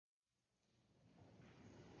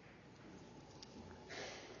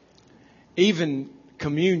Even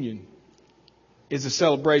communion is a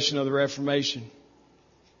celebration of the Reformation.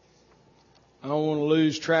 I don't want to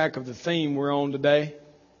lose track of the theme we're on today.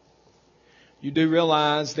 You do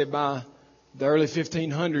realize that by the early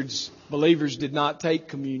 1500s, believers did not take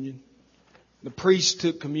communion. The priests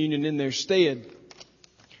took communion in their stead.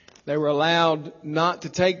 They were allowed not to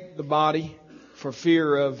take the body for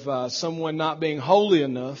fear of someone not being holy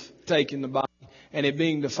enough taking the body and it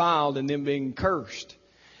being defiled and then being cursed.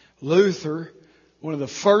 Luther, one of the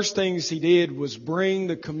first things he did was bring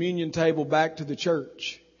the communion table back to the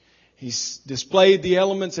church. He displayed the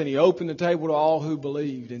elements and he opened the table to all who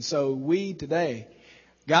believed. And so we today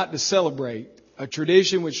got to celebrate a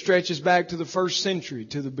tradition which stretches back to the first century,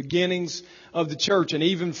 to the beginnings of the church, and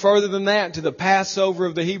even further than that, to the Passover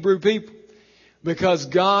of the Hebrew people. Because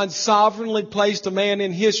God sovereignly placed a man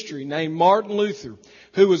in history named Martin Luther,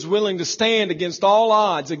 who was willing to stand against all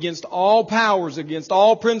odds, against all powers, against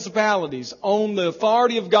all principalities, on the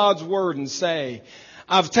authority of God's Word and say,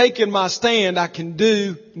 I've taken my stand, I can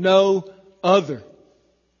do no other.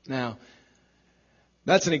 Now,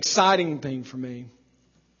 that's an exciting thing for me.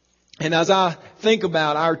 And as I think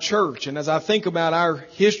about our church and as I think about our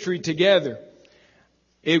history together,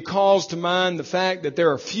 it calls to mind the fact that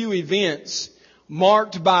there are few events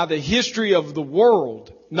marked by the history of the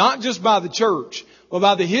world, not just by the church, but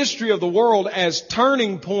by the history of the world as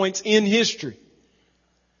turning points in history.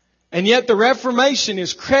 And yet the Reformation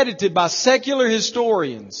is credited by secular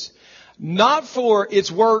historians, not for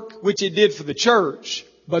its work which it did for the church,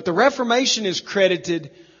 but the Reformation is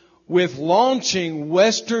credited with launching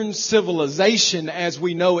Western civilization as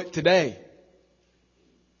we know it today.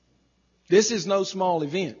 This is no small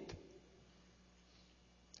event.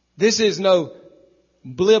 This is no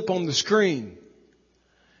blip on the screen.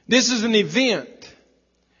 This is an event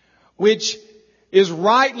which is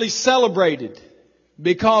rightly celebrated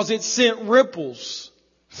because it sent ripples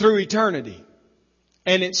through eternity.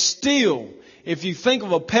 And it's still, if you think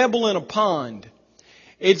of a pebble in a pond,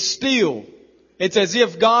 it's as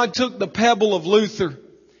if God took the pebble of Luther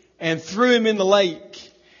and threw him in the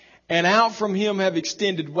lake, and out from him have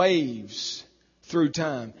extended waves through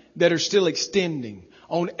time that are still extending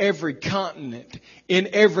on every continent, in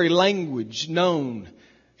every language known.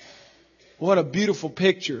 What a beautiful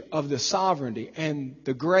picture of the sovereignty and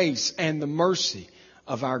the grace and the mercy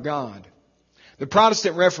of our God. The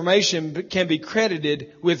Protestant Reformation can be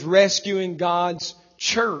credited with rescuing God's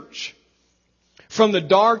church from the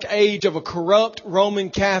dark age of a corrupt Roman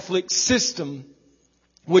Catholic system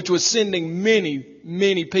which was sending many,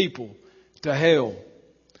 many people to hell.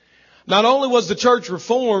 Not only was the church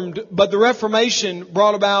reformed, but the Reformation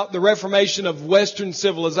brought about the reformation of Western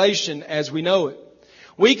civilization as we know it.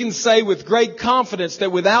 We can say with great confidence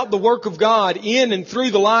that without the work of God in and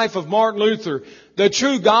through the life of Martin Luther, the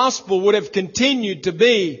true gospel would have continued to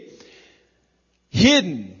be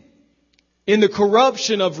hidden in the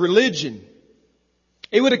corruption of religion.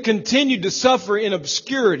 It would have continued to suffer in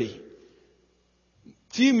obscurity.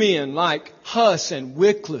 Few men like Huss and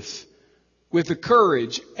Wycliffe with the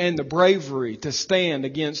courage and the bravery to stand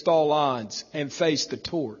against all odds and face the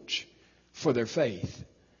torch for their faith.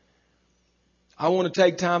 I want to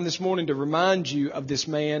take time this morning to remind you of this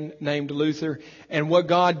man named Luther and what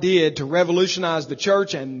God did to revolutionize the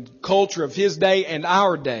church and culture of his day and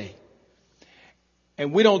our day.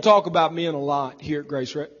 And we don't talk about men a lot here at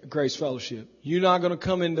Grace Fellowship. You're not going to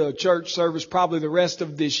come into a church service probably the rest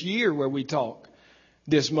of this year where we talk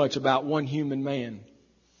this much about one human man.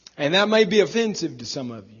 And that may be offensive to some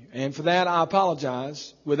of you. And for that, I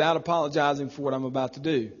apologize without apologizing for what I'm about to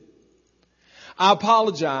do. I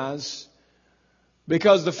apologize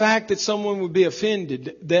because the fact that someone would be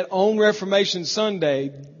offended that on Reformation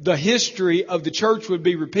Sunday, the history of the church would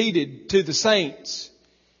be repeated to the saints.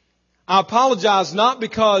 I apologize not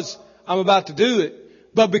because I'm about to do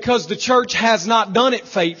it, but because the church has not done it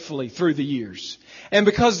faithfully through the years. And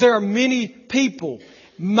because there are many people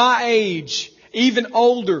my age, even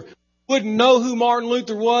older, wouldn't know who Martin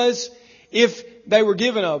Luther was if they were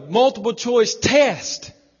given a multiple choice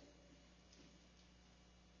test.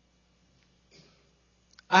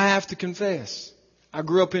 I have to confess, I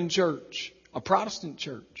grew up in church, a Protestant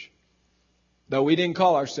church, though we didn't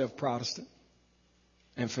call ourselves Protestant.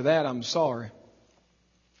 And for that, I'm sorry.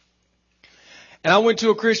 And I went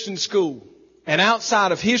to a Christian school. And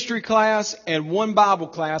outside of history class and one Bible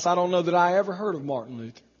class, I don't know that I ever heard of Martin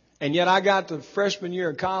Luther. And yet I got to freshman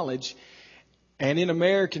year of college, and in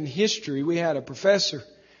American history, we had a professor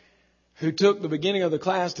who took the beginning of the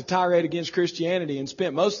class to tirade against Christianity and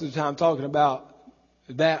spent most of the time talking about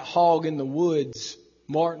that hog in the woods,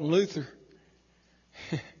 Martin Luther.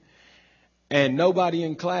 And nobody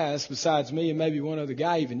in class besides me and maybe one other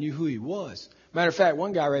guy even knew who he was. Matter of fact,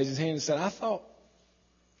 one guy raised his hand and said, I thought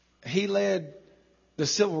he led the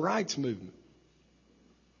civil rights movement.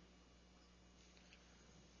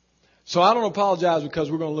 So I don't apologize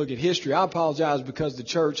because we're going to look at history. I apologize because the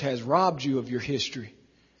church has robbed you of your history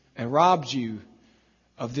and robbed you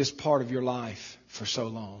of this part of your life for so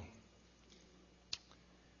long.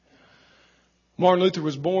 Martin Luther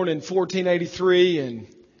was born in 1483 in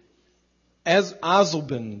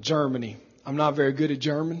Eisleben, Germany. I'm not very good at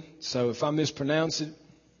German, so if I mispronounce it,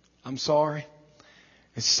 I'm sorry.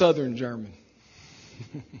 It's southern German.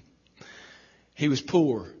 He was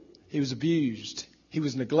poor. He was abused. He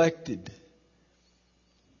was neglected.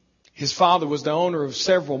 His father was the owner of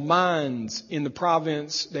several mines in the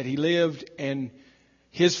province that he lived, and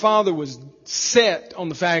his father was set on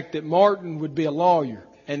the fact that Martin would be a lawyer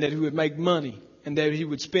and that he would make money and that he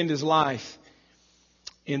would spend his life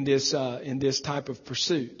in this type of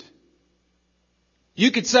pursuit.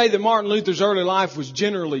 You could say that Martin Luther's early life was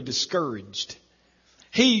generally discouraged.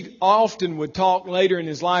 He often would talk later in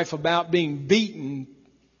his life about being beaten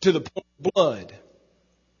to the point of blood.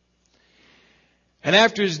 And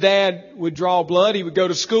after his dad would draw blood, he would go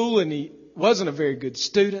to school, and he wasn't a very good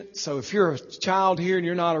student. So if you're a child here and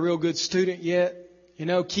you're not a real good student yet,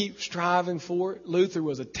 keep striving for it. Luther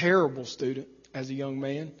was a terrible student as a young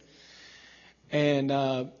man.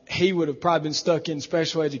 And he would have probably been stuck in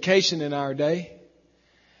special education in our day.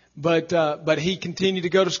 But he continued to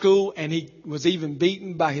go to school, and he was even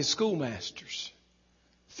beaten by his schoolmasters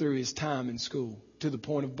through his time in school to the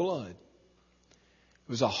point of blood.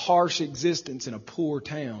 It was a harsh existence in a poor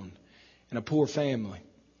town, in a poor family.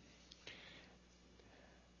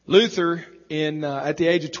 Luther, at the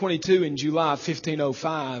age of 22 in July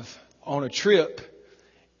 1505, on a trip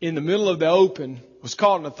in the middle of the open, was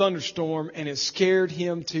caught in a thunderstorm, and it scared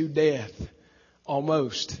him to death,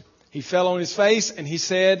 almost. He fell on his face, and he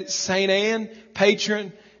said, Saint Anne,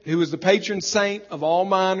 patron, who was the patron saint of all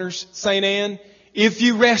miners, Saint Anne, if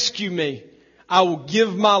you rescue me, I will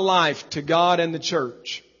give my life to God and the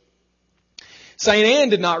church. Saint Anne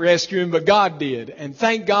did not rescue him, but God did. And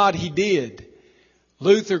thank God he did.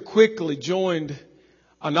 Luther quickly joined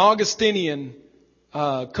an Augustinian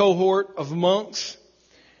cohort of monks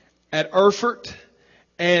at Erfurt.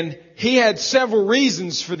 And he had several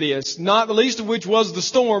reasons for this, not the least of which was the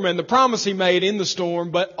storm and the promise he made in the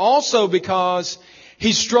storm, but also because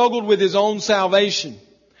he struggled with his own salvation.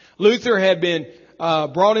 Luther had been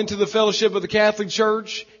brought into the fellowship of the Catholic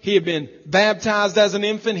Church. He had been baptized as an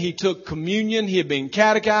infant. He took communion. He had been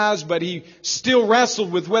catechized, but he still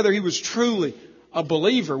wrestled with whether he was truly a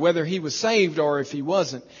believer, whether he was saved or if he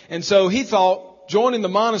wasn't. And so he thought joining the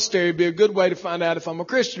monastery would be a good way to find out if I'm a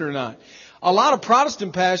Christian or not. A lot of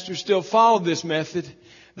Protestant pastors still follow this method.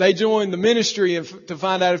 They join the ministry to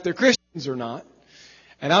find out if they're Christians or not.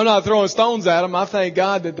 And I'm not throwing stones at them. I thank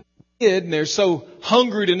God that they did, and they're so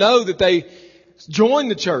hungry to know that they joined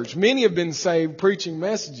the church. Many have been saved preaching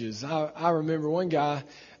messages. I remember one guy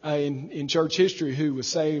in church history who was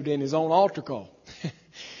saved in his own altar call.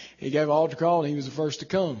 He gave an altar call, and he was the first to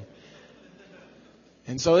come.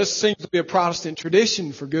 And so this seems to be a Protestant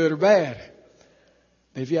tradition, for good or bad.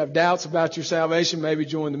 If you have doubts about your salvation, maybe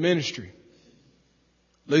join the ministry.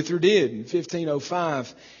 Luther did in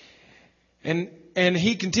 1505. And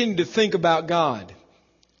he continued to think about God.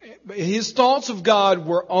 His thoughts of God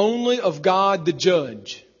were only of God the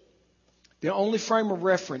judge. The only frame of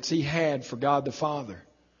reference he had for God the Father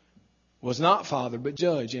was not Father, but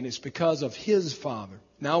Judge. And it's because of his Father.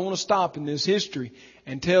 Now I want to stop in this history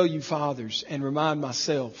and tell you fathers and remind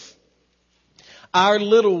myself. Our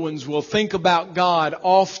little ones will think about God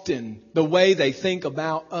often the way they think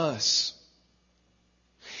about us.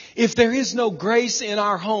 If there is no grace in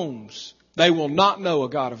our homes, they will not know a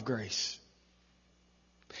God of grace.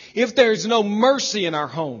 If there is no mercy in our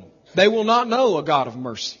home, they will not know a God of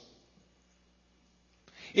mercy.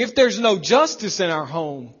 If there's no justice in our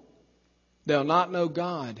home, they'll not know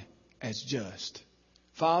God as just.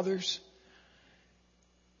 Fathers,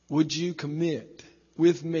 would you commit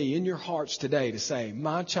with me in your hearts today to say,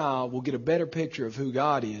 my child will get a better picture of who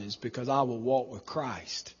God is because I will walk with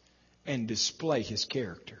Christ and display His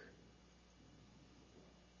character.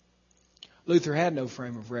 Luther had no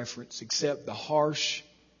frame of reference except the harsh,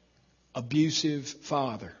 abusive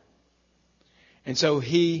father. And so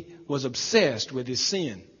he was obsessed with his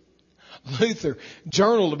sin. Luther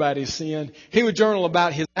journaled about his sin. He would journal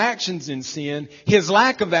about his actions in sin, his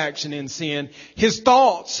lack of action in sin, his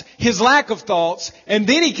thoughts, his lack of thoughts. And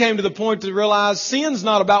then he came to the point to realize sin's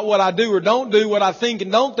not about what I do or don't do, what I think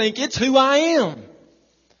and don't think. It's who I am.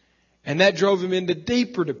 And that drove him into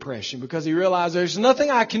deeper depression because he realized there's nothing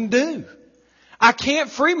I can do. I can't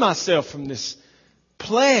free myself from this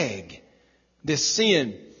plague, this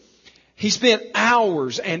sin. He spent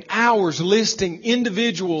hours and hours listing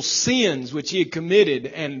individual sins which he had committed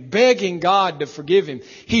and begging God to forgive him.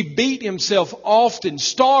 He beat himself often,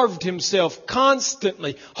 starved himself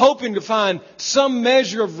constantly, hoping to find some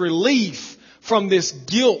measure of relief from this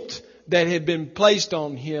guilt that had been placed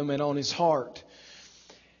on him and on his heart.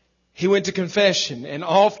 He went to confession, and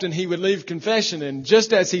often he would leave confession, and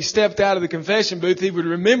just as he stepped out of the confession booth, he would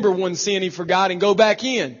remember one sin he forgot and go back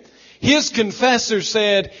in. His confessor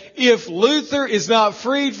said, if Luther is not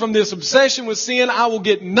freed from this obsession with sin, I will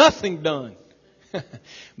get nothing done.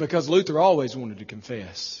 Because Luther always wanted to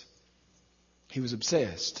confess. He was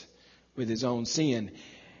obsessed with his own sin.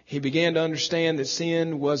 He began to understand that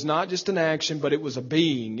sin was not just an action, but it was a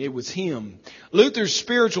being. It was him. Luther's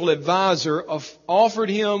spiritual advisor offered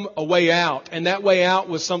him a way out. And that way out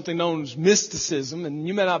was something known as mysticism. And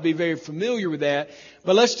you may not be very familiar with that.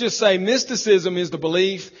 But let's just say mysticism is the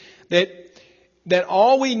belief that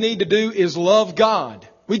all we need to do is love God.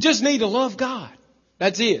 We just need to love God.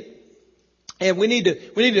 That's it. And we need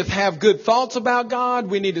to have good thoughts about God.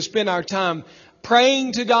 We need to spend our time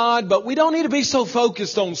praying to God, but we don't need to be so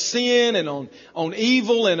focused on sin and on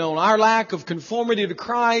evil and on our lack of conformity to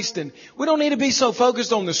Christ. And we don't need to be so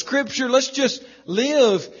focused on the Scripture. Let's just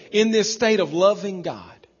live in this state of loving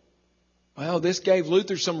God. Well, this gave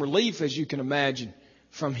Luther some relief, as you can imagine,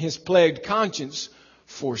 from his plagued conscience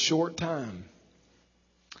for a short time.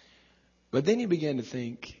 But then he began to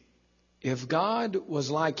think, if God was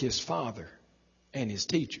like his father and his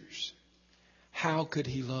teachers, how could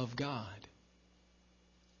he love God?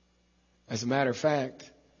 As a matter of fact,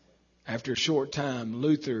 after a short time,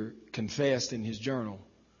 Luther confessed in his journal,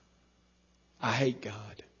 I hate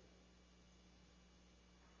God.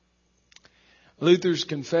 Luther's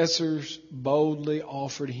confessors boldly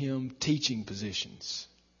offered him teaching positions,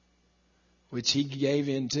 which he gave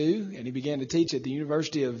into, and he began to teach at the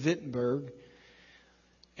University of Wittenberg.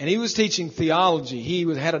 And he was teaching theology. He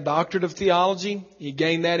had a doctorate of theology. He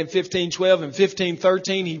gained that in 1512. In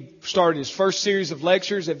 1513, he started his first series of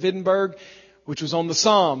lectures at Wittenberg, which was on the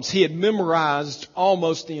Psalms. He had memorized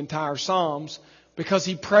almost the entire Psalms because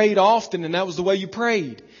he prayed often, and that was the way you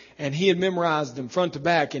prayed. And he had memorized them front to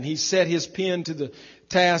back, and he set his pen to the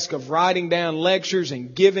task of writing down lectures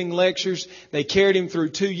and giving lectures. They carried him through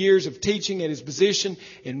 2 years of teaching at his position,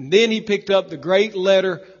 and then he picked up the great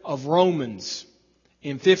letter of Romans.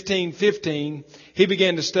 In 1515, he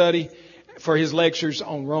began to study for his lectures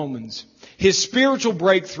on Romans. His spiritual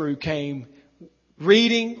breakthrough came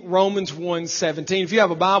reading Romans 1:17. If you have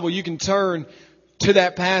a Bible, you can turn to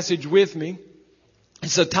that passage with me.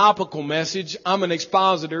 It's a topical message. I'm an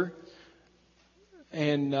expositor.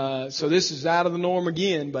 And so this is out of the norm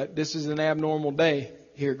again, but this is an abnormal day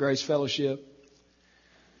here at Grace Fellowship.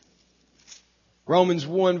 Romans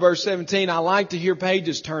 1 verse 17, I like to hear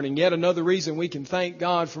pages turning. Yet another reason we can thank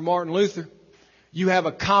God for Martin Luther. You have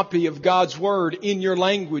a copy of God's Word in your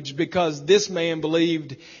language because this man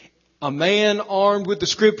believed a man armed with the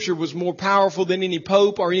Scripture was more powerful than any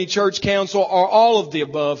pope or any church council or all of the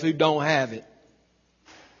above who don't have it.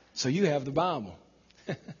 So you have the Bible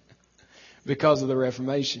because of the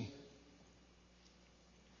Reformation.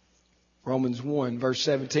 Romans 1 verse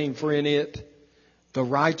 17, for in it the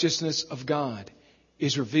righteousness of God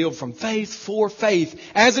is revealed from faith for faith.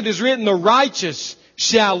 As it is written, the righteous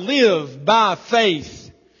shall live by faith.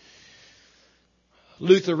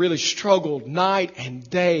 Luther really struggled night and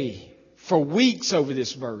day for weeks over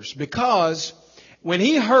this verse because when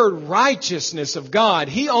he heard righteousness of God,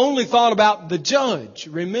 he only thought about the judge.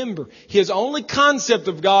 Remember, his only concept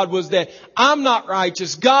of God was that I'm not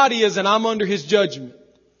righteous, God is, and I'm under His judgment.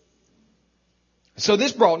 So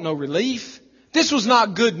this brought no relief. This was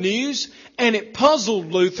not good news, and it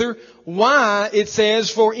puzzled Luther why it says,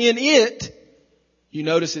 for in it, you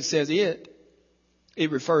notice it says it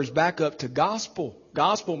refers back up to gospel.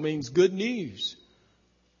 Gospel means good news.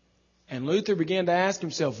 And Luther began to ask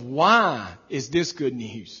himself, why is this good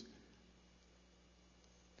news?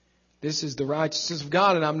 This is the righteousness of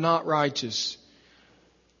God, and I'm not righteous.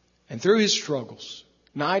 And through his struggles,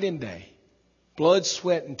 night and day, blood,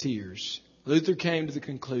 sweat, and tears, Luther came to the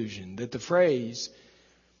conclusion that the phrase,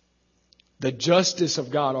 the justice of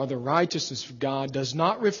God or the righteousness of God, does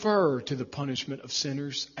not refer to the punishment of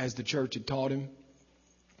sinners as the church had taught him.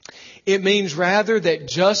 It means rather that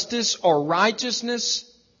justice or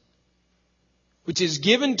righteousness, which is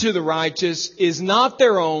given to the righteous, is not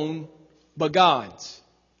their own, but God's.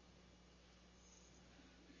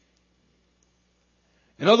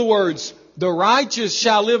 In other words, the righteous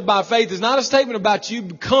shall live by faith is not a statement about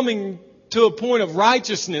you coming to a point of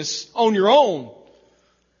righteousness on your own.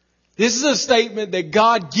 This is a statement that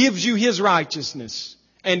God gives you His righteousness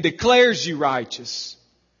and declares you righteous.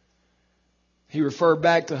 He referred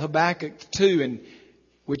back to Habakkuk 2,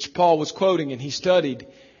 which Paul was quoting, and he studied,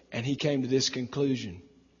 and he came to this conclusion.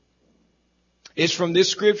 It's from this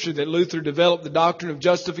scripture that Luther developed the doctrine of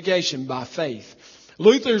justification by faith.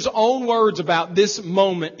 Luther's own words about this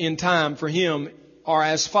moment in time for him are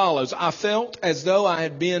as follows. I felt as though I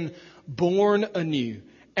had been born anew,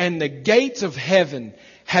 and the gates of heaven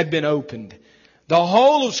had been opened. The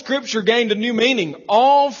whole of Scripture gained a new meaning.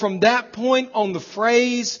 All from that point on, the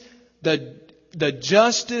phrase, the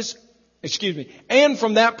justice, and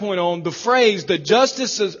from that point on, the phrase, the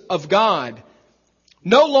justice of God,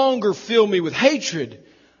 no longer filled me with hatred,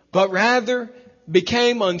 but rather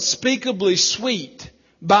became unspeakably sweet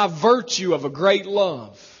by virtue of a great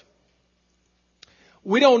love.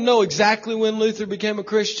 We don't know exactly when Luther became a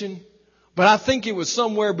Christian, but I think it was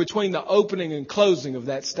somewhere between the opening and closing of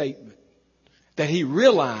that statement that he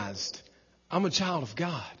realized, I'm a child of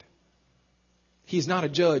God. He is not a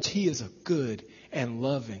judge. He is a good and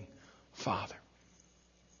loving Father.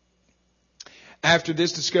 After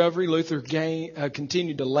this discovery, Luther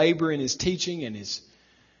continued to labor in his teaching and his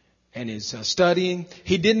studying.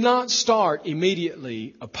 He did not start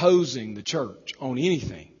immediately opposing the church on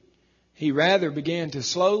anything. He rather began to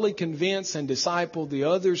slowly convince and disciple the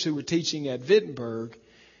others who were teaching at Wittenberg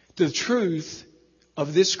the truth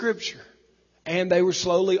of this scripture. And they were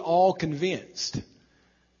slowly all convinced.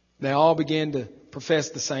 They all began to profess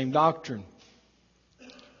the same doctrine.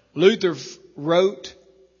 Luther wrote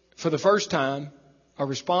for the first time a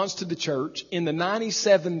response to the church in the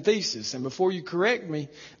 97 Thesis. And before you correct me,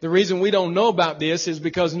 the reason we don't know about this is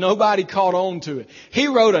because nobody caught on to it. He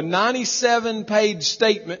wrote a 97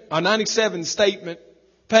 statement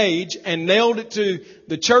page and nailed it to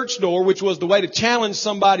the church door, which was the way to challenge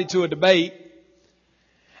somebody to a debate.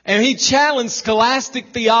 And he challenged scholastic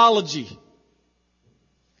theology.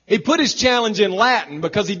 He put his challenge in Latin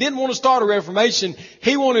because he didn't want to start a reformation.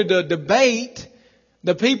 He wanted to debate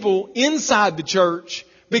the people inside the church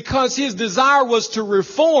because his desire was to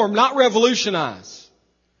reform, not revolutionize.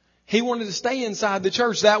 He wanted to stay inside the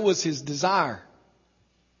church. That was his desire.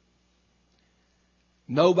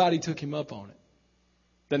 Nobody took him up on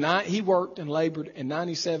it. He worked and labored in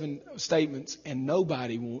 97 statements and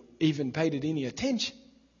nobody even paid it any attention.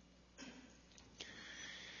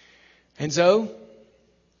 And so,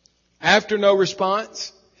 after no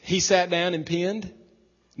response, he sat down and penned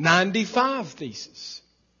 95 theses,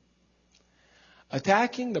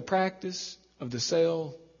 attacking the practice of the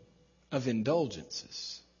sale of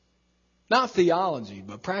indulgences. Not theology,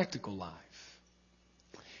 but practical life.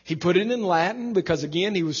 He put it in Latin because,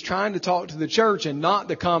 again, he was trying to talk to the church and not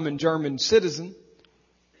the common German citizen.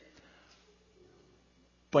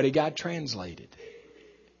 But he got translated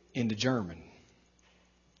into German.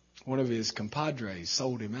 One of his compadres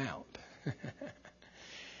sold him out.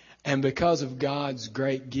 And because of God's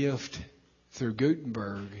great gift through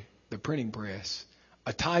Gutenberg, the printing press,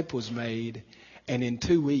 a type was made, and in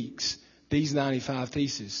 2 weeks, these 95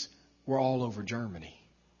 theses were all over Germany.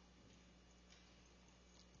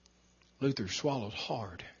 Luther swallowed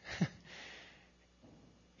hard.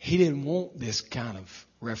 He didn't want this kind of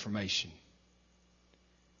reformation.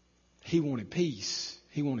 He wanted peace.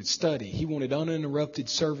 He wanted study. He wanted uninterrupted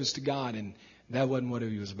service to God, and that wasn't what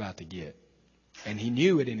he was about to get. And he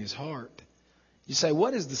knew it in his heart. You say,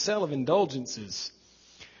 what is the sale of indulgences?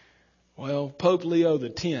 Well, Pope Leo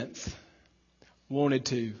X wanted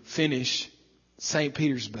to finish St.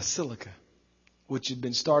 Peter's Basilica, which had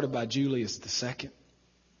been started by Julius II.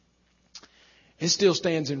 It still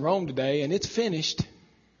stands in Rome today, and it's finished.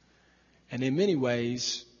 And in many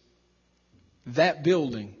ways, that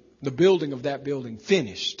building, the building of that building,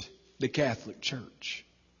 finished the Catholic Church.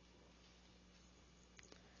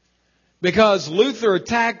 Because Luther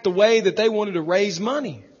attacked the way that they wanted to raise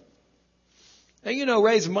money. Now, you know,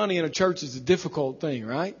 raising money in a church is a difficult thing,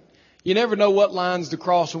 right? You never know what lines to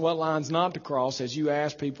cross and what lines not to cross as you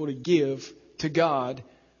ask people to give to God.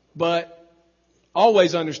 But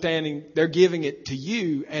always understanding they're giving it to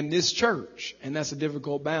you and this church. And that's a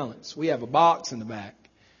difficult balance. We have a box in the back.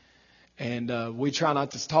 And we try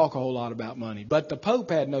not to talk a whole lot about money. But the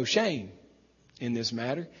Pope had no shame in this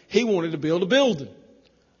matter. He wanted to build a building.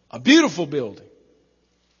 A beautiful building.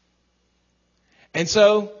 And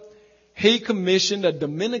so he commissioned a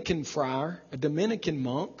Dominican friar, a Dominican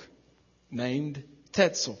monk named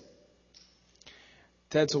Tetzel.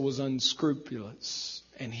 Tetzel was unscrupulous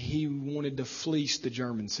and he wanted to fleece the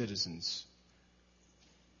German citizens.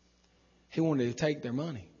 He wanted to take their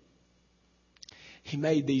money. He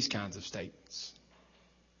made these kinds of statements.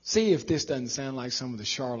 See if this doesn't sound like some of the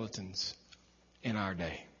charlatans in our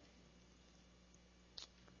day.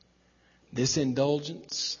 This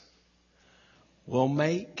indulgence will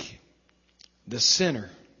make the sinner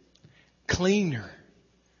cleaner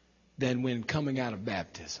than when coming out of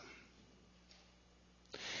baptism.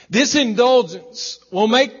 This indulgence will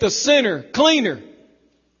make the sinner cleaner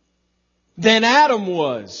than Adam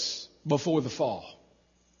was before the fall.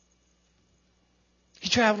 He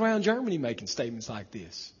traveled around Germany making statements like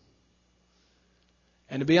this.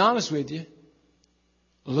 And to be honest with you,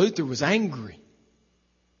 Luther was angry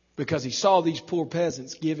because he saw these poor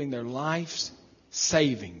peasants giving their life's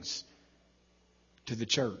savings to the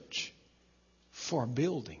church for a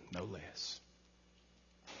building, no less.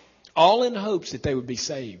 All in hopes that they would be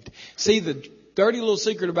saved. See, the dirty little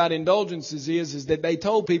secret about indulgences is that they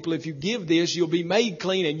told people, if you give this, you'll be made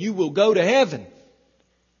clean and you will go to heaven.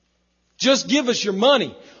 Just give us your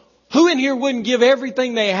money. Who in here wouldn't give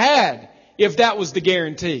everything they had if that was the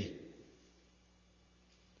guarantee?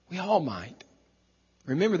 We all might.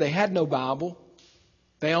 Remember, they had no Bible.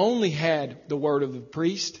 They only had the word of the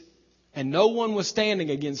priest. And no one was standing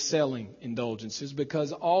against selling indulgences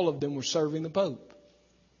because all of them were serving the Pope.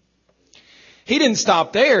 He didn't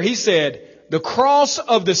stop there. He said, the cross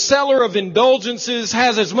of the seller of indulgences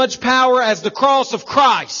has as much power as the cross of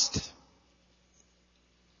Christ.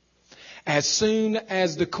 As soon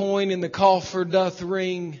as the coin in the coffer doth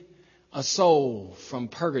ring, a soul from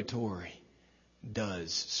purgatory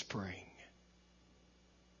does spring.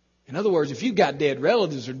 In other words, if you've got dead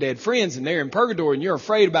relatives or dead friends and they're in purgatory and you're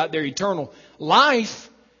afraid about their eternal life,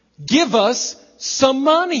 give us some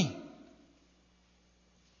money.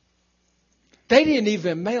 They didn't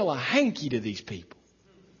even mail a hanky to these people.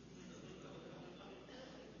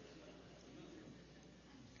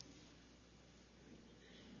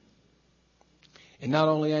 It not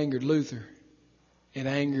only angered Luther, it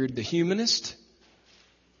angered the humanist.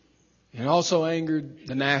 It also angered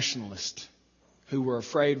the nationalist, who were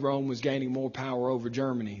afraid Rome was gaining more power over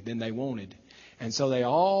Germany than they wanted. And so they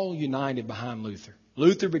all united behind Luther.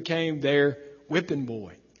 Luther became their whipping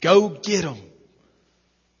boy. Go get them.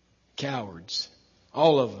 Cowards.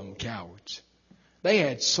 All of them cowards. They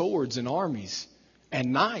had swords and armies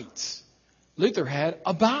and knights. Luther had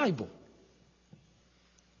a Bible.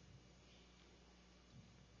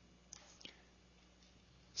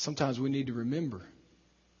 Sometimes we need to remember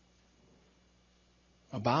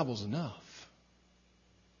a Bible's enough.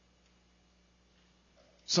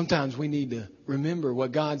 Sometimes we need to remember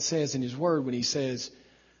what God says in His Word when He says,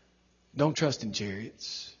 don't trust in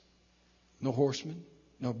chariots, no horsemen,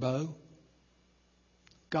 no bow.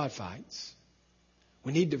 God fights.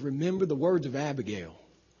 We need to remember the words of Abigail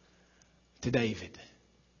to David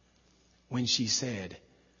when she said,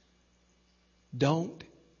 don't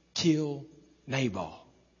kill Nabal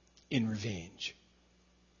in revenge.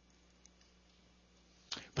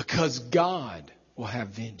 Because God will have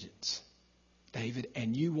vengeance, David,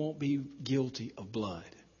 and you won't be guilty of blood.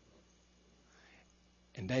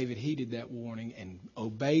 And David heeded that warning and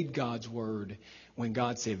obeyed God's word when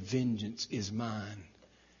God said, vengeance is mine.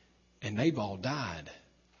 And Nabal died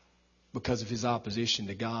because of his opposition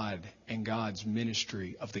to God and God's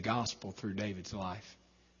ministry of the gospel through David's life.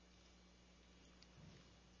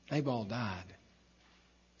 Nabal died.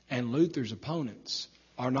 And Luther's opponents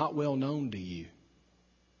are not well known to you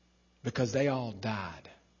because they all died.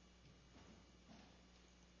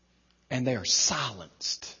 And they are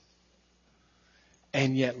silenced.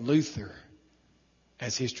 And yet Luther,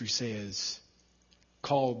 as history says,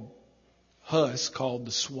 called the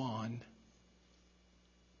swan.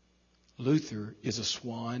 Luther is a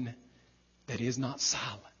swan that is not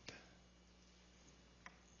silent.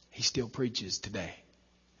 He still preaches today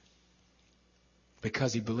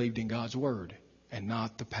because he believed in God's word and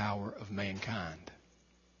not the power of mankind.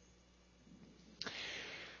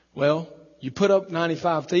 Well, you put up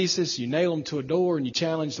 95 theses, you nail them to a door, and you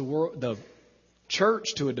challenge the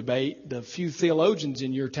church to a debate, the few theologians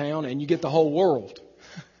in your town, and you get the whole world.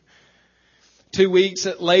 2 weeks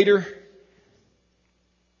later,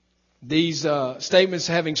 these statements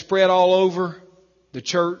having spread all over, the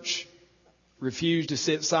church refused to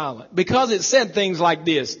sit silent. Because it said things like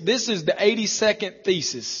this. This is the 82nd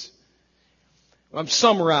thesis. I'm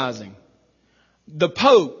summarizing. The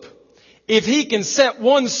Pope, if he can set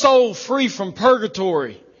one soul free from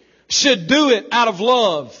purgatory, should do it out of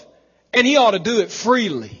love. And he ought to do it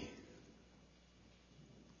freely.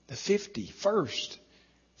 The 51st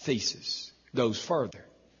thesis goes further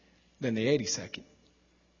than the 82nd.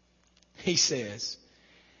 He says,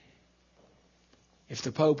 if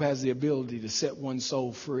the Pope has the ability to set one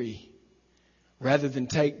soul free, rather than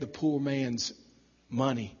take the poor man's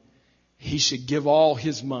money, he should give all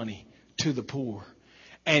his money to the poor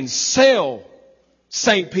and sell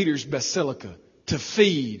St. Peter's Basilica to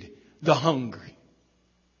feed the hungry.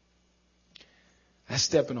 That's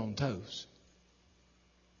stepping on toes.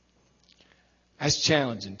 That's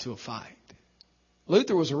challenging to a fight.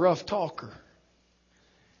 Luther was a rough talker.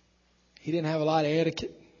 He didn't have a lot of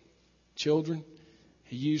etiquette. Children,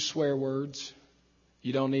 he used swear words.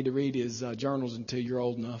 You don't need to read his journals until you're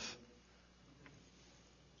old enough.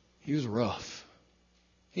 He was rough.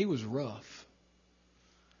 He was rough.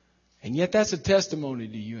 And yet that's a testimony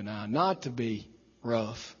to you and I, not to be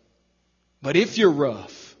rough. But if you're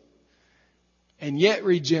rough and yet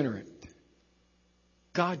regenerate,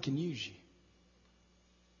 God can use you.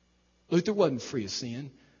 Luther wasn't free of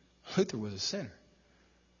sin. Luther was a sinner.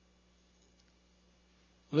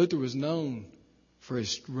 Luther was known for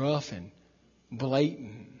his rough and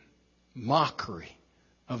blatant mockery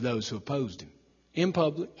of those who opposed him in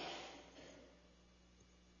public.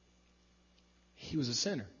 He was a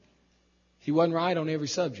sinner. He wasn't right on every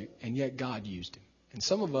subject, and yet God used him. And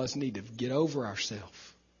some of us need to get over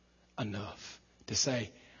ourselves enough to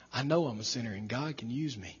say, I know I'm a sinner and God can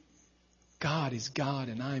use me. God is God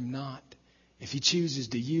and I'm not. If He chooses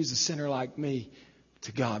to use a sinner like me,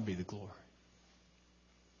 to God be the glory.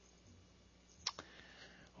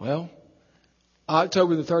 Well,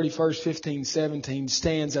 October the 31st, 1517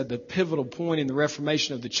 stands at the pivotal point in the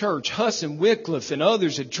Reformation of the church. Huss and Wycliffe and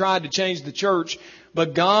others had tried to change the church,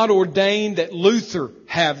 but God ordained that Luther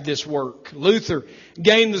have this work. Luther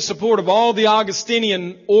gained the support of all the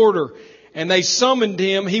Augustinian order, and they summoned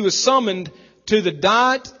him. He was summoned to the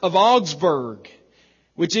Diet of Augsburg,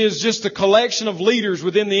 which is just a collection of leaders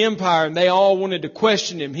within the empire, and they all wanted to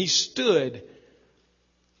question him. He stood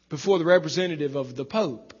before the representative of the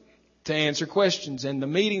Pope to answer questions, and the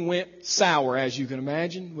meeting went sour, as you can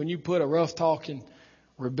imagine. When you put a rough-talking,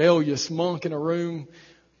 rebellious monk in a room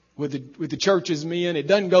with the church's men, it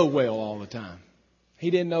doesn't go well all the time. He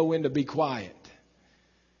didn't know when to be quiet.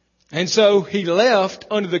 And so he left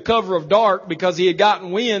under the cover of dark because he had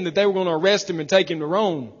gotten wind that they were going to arrest him and take him to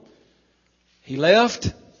Rome. He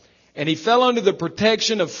left, and he fell under the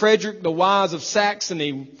protection of Frederick the Wise of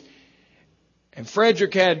Saxony. And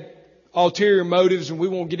Frederick had ulterior motives, and we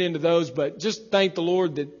won't get into those, but just thank the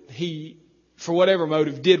Lord that he, for whatever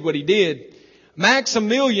motive, did what he did.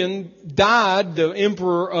 Maximilian died, the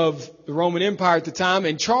emperor of the Roman Empire at the time,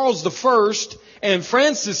 and Charles I and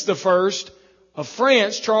Francis I of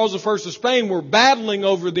France, Charles I of Spain, were battling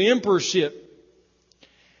over the emperorship.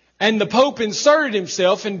 And the Pope inserted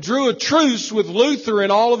himself and drew a truce with Luther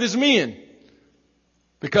and all of his men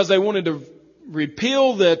because they wanted to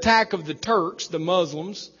repeal the attack of the Turks, the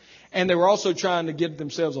Muslims, and they were also trying to get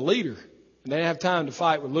themselves a leader. And they didn't have time to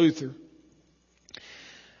fight with Luther.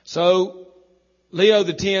 So Leo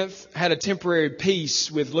X had a temporary peace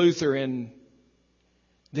with Luther, and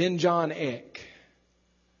then John Eck,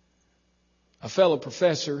 a fellow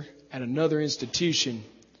professor at another institution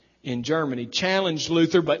in Germany, challenged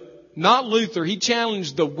Luther, but not Luther. He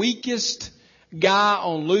challenged the weakest guy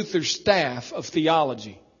on Luther's staff of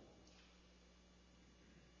theology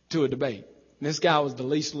to a debate. And this guy was the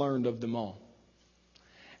least learned of them all.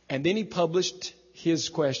 And then he published his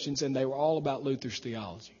questions, and they were all about Luther's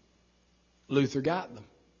theology. Luther got them.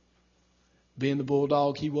 Being the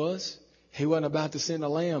bulldog he wasn't about to send a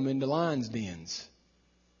lamb into lions' dens.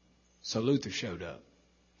 So Luther showed up.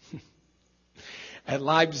 At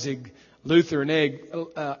Leipzig, Luther and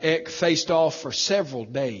Eck faced off for several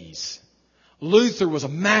days. Luther was a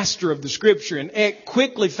master of the Scripture, and Eck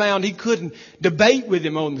quickly found he couldn't debate with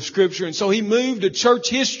him on the Scripture, and so he moved to church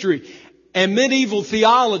history and medieval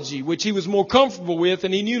theology, which he was more comfortable with,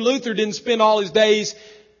 and he knew Luther didn't spend all his days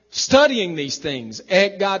studying these things.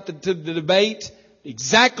 Eck got to the debate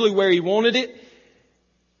exactly where he wanted it.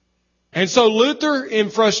 And so Luther,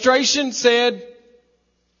 in frustration, said,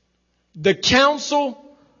 the Council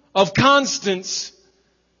of Constance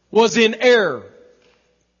was in error.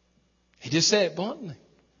 He just said it bluntly.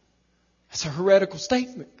 That's a heretical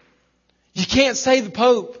statement. You can't say the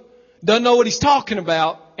Pope doesn't know what he's talking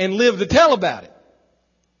about and live to tell about it.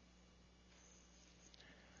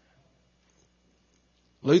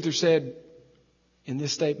 Luther said in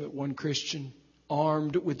this statement, one Christian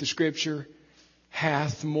armed with the Scripture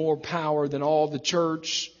hath more power than all the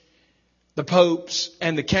church, the popes,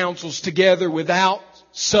 and the councils together without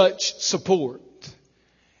such support.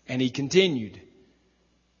 And he continued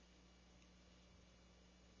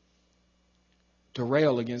to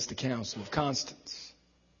rail against the Council of Constance.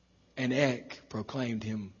 And Eck proclaimed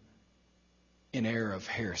him in error of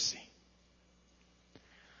heresy.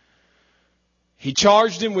 He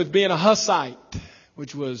charged him with being a Hussite,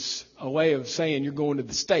 which was a way of saying you're going to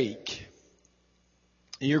the stake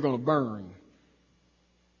and you're going to burn.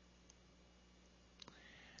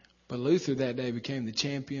 But Luther that day became the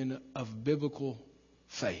champion of biblical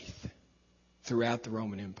faith throughout the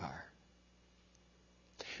Roman Empire.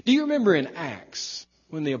 Do you remember in Acts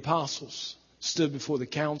when the apostles stood before the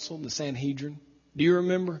council, the Sanhedrin? Do you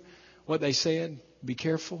remember what they said? Be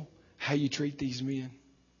careful how you treat these men.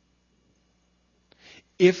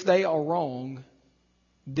 If they are wrong,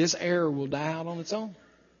 this error will die out on its own.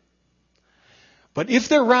 But if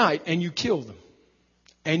they're right and you kill them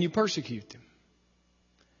and you persecute them,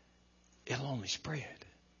 it'll only spread.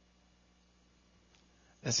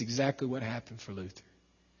 That's exactly what happened for Luther.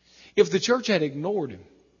 If the church had ignored him,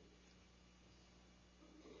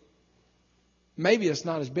 maybe it's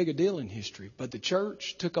not as big a deal in history, but the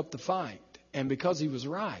church took up the fight. And because he was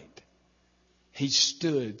right, he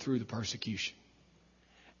stood through the persecution.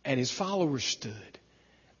 And his followers stood.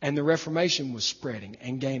 And the Reformation was spreading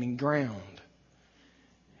and gaining ground.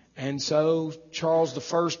 And so Charles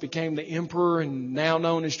I became the emperor, and now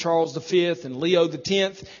known as Charles V, and Leo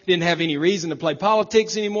X didn't have any reason to play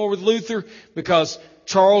politics anymore with Luther because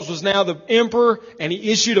Charles was now the emperor, and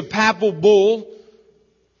he issued a papal bull,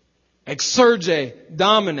 Exsurge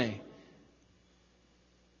Domine.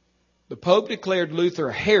 The Pope declared Luther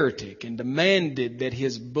a heretic and demanded that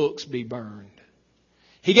his books be burned.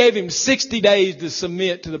 He gave him 60 days to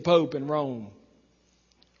submit to the Pope in Rome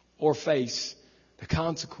or face the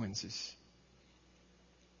consequences.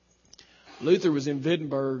 Luther was in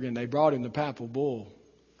Wittenberg and they brought him the papal bull.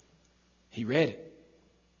 He read it.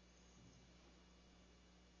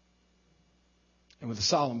 And with a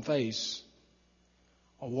solemn face,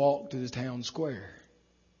 walked to the town square.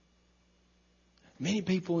 Many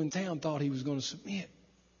people in town thought he was going to submit.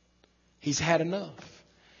 He's had enough.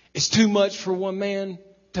 It's too much for one man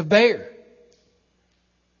to bear.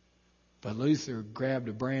 But Luther grabbed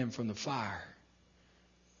a brand from the fire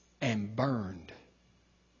and burned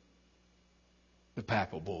the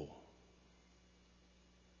papal bull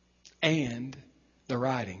and the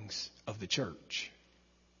writings of the church.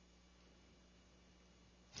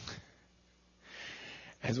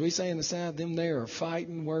 As we say in the South, them there are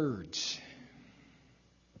fighting words.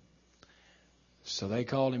 So they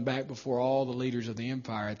called him back before all the leaders of the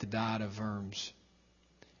empire at the Diet of Worms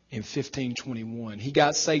in 1521. He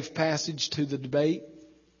got safe passage to the debate,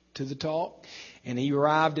 to the talk, and he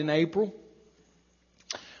arrived in April.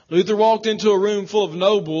 Luther walked into a room full of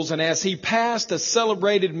nobles, and as he passed a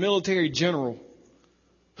celebrated military general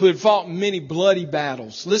who had fought many bloody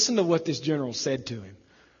battles, listen to what this general said to him.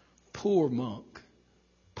 Poor monk,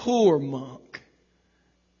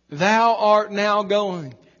 thou art now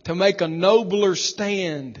going to make a nobler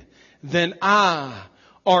stand than I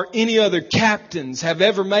or any other captains have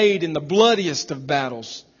ever made in the bloodiest of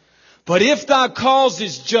battles. But if thy cause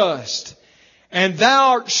is just, and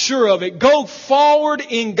thou art sure of it, go forward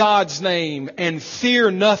in God's name and fear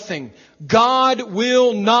nothing. God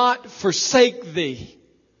will not forsake thee.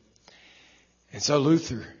 And so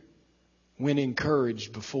Luther went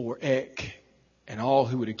encouraged before Eck and all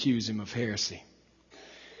who would accuse him of heresy.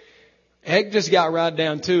 Eck just got right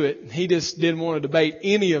down to it. He just didn't want to debate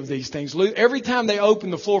any of these things. Every time they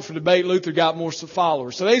opened the floor for debate, Luther got more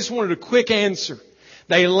followers. So they just wanted a quick answer.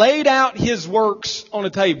 They laid out his works on a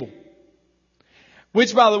table,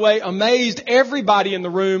 which, by the way, amazed everybody in the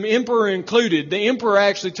room, emperor included. The emperor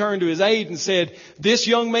actually turned to his aide and said, "This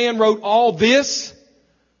young man wrote all this?"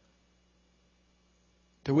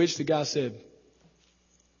 To which the guy said,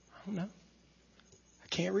 "I don't know. I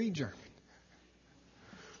can't read German."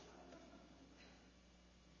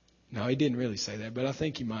 No, he didn't really say that, but I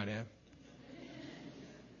think he might have.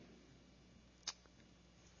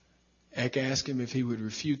 Eck asked him if he would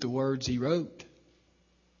refute the words he wrote.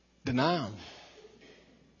 Deny them.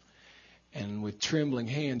 And with trembling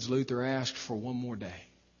hands, Luther asked for one more day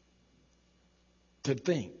to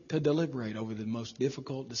think, to deliberate over the most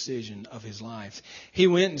difficult decision of his life. He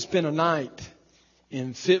went and spent a night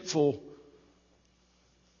in fitful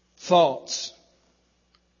thoughts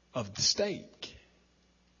of the stake.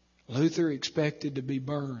 Luther expected to be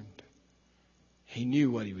burned. He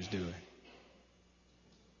knew what he was doing.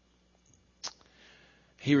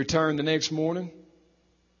 He returned the next morning,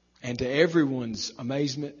 and to everyone's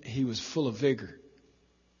amazement, he was full of vigor.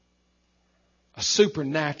 A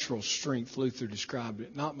supernatural strength, Luther described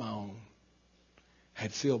it, not my own,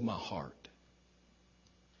 had filled my heart.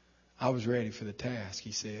 I was ready for the task,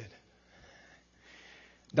 he said.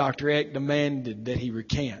 Dr. Eck demanded that he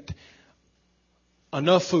recant.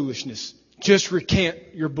 Enough foolishness. just recant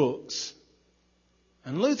your books.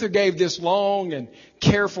 And Luther gave this long and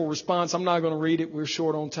careful response. I'm not going to read it. We're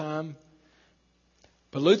short on time.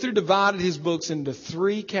 But Luther divided his books into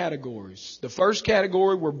 3 categories. The first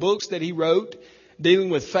category were books that he wrote dealing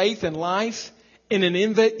with faith and life in an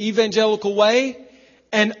evangelical way.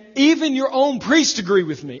 And even your own priest agree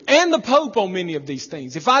with me, and the Pope, on many of these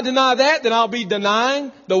things. If I deny that, then I'll be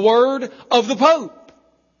denying the word of the Pope.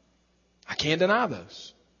 I can't deny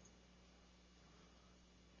those.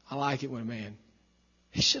 I like it when a man,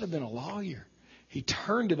 he should have been a lawyer. He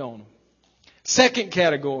turned it on him. Second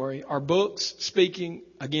category are books speaking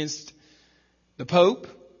against the Pope,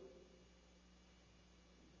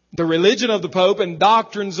 the religion of the Pope, and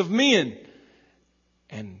doctrines of men.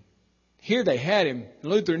 And here they had him.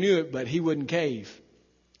 Luther knew it, but he wouldn't cave.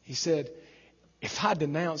 He said, if I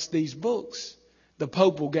denounce these books, the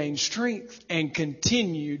Pope will gain strength and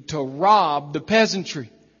continue to rob the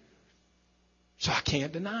peasantry. So I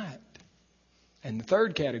can't deny it. And the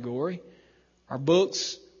third category are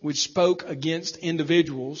books which spoke against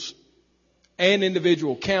individuals and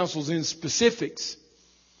individual councils in specifics.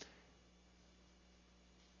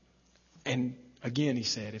 And again, he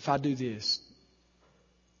said, if I do this,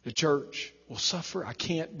 the church will suffer. I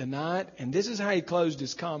can't deny it. And this is how he closed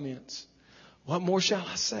his comments. What more shall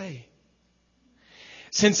I say?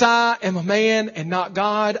 Since I am a man and not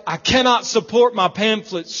God, I cannot support my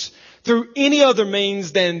pamphlets through any other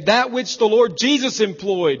means than that which the Lord Jesus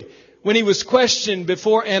employed when he was questioned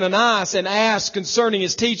before Ananias and asked concerning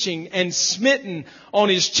his teaching and smitten on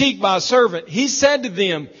his cheek by a servant. He said to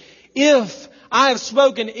them, if I have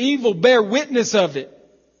spoken evil, bear witness of it.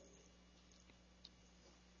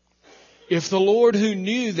 If the Lord, who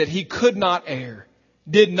knew that he could not err,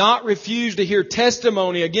 did not refuse to hear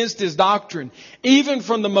testimony against his doctrine, even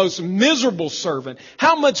from the most miserable servant,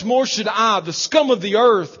 how much more should I, the scum of the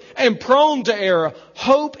earth and prone to error,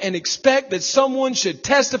 hope and expect that someone should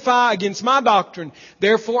testify against my doctrine?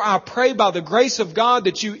 Therefore I pray by the grace of God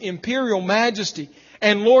that you, imperial majesty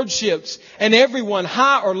and lordships and everyone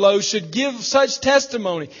high or low, should give such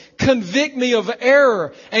testimony, convict me of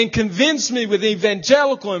error and convince me with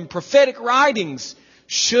evangelical and prophetic writings.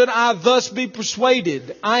 Should I thus be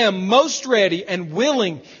persuaded, I am most ready and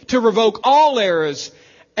willing to revoke all errors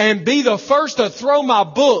and be the first to throw my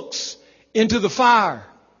books into the fire.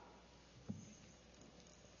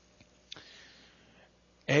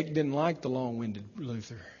 Eck didn't like the long-winded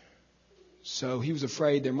Luther. So he was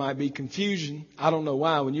afraid there might be confusion. I don't know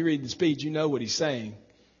why. When you read the speech, you know what he's saying.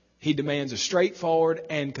 He demands a straightforward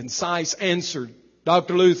and concise answer.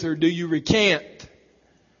 Dr. Luther, do you recant?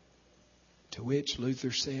 To which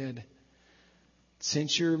Luther said,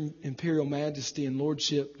 since your imperial majesty and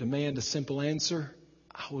lordship demand a simple answer,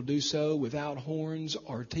 I will do so without horns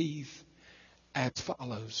or teeth as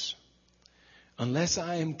follows. Unless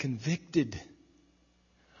I am convicted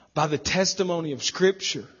by the testimony of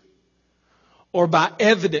Scripture or by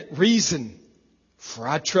evident reason, for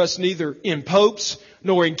I trust neither in popes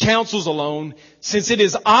nor in councils alone, since it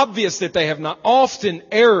is obvious that they have not often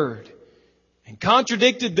erred and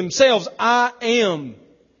contradicted themselves, I am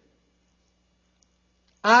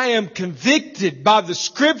convicted by the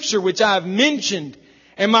Scripture which I have mentioned,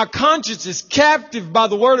 and my conscience is captive by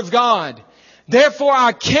the Word of God. Therefore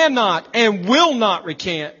I cannot and will not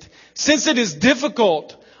recant, since it is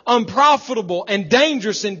difficult, unprofitable, and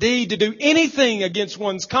dangerous indeed to do anything against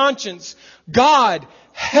one's conscience. God,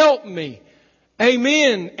 help me.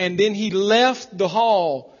 Amen. And then he left the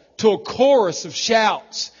hall to a chorus of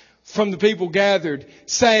shouts from the people gathered,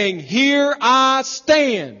 saying, here I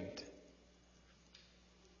stand.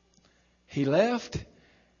 He left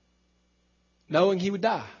knowing he would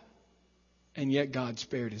die, and yet God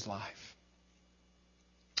spared his life.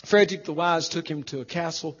 Frederick the Wise took him to a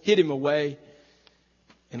castle, hid him away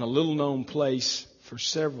in a little known place for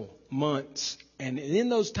several months. And in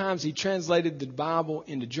those times he translated the Bible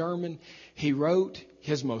into German. He wrote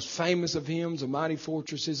his most famous of hymns, A Mighty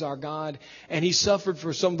Fortress is Our God. And he suffered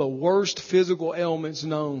for some of the worst physical ailments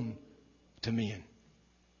known to men.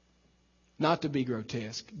 Not to be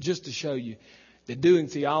grotesque, just to show you that doing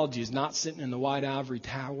theology is not sitting in the white ivory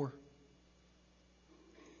tower.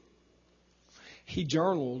 He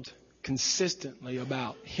journaled consistently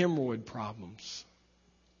about hemorrhoid problems.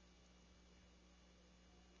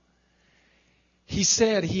 He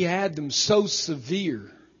said he had them so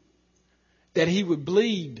severe that he would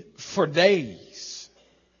bleed for days.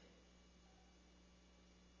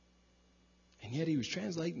 And yet he was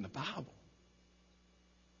translating the Bible.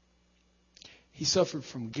 He suffered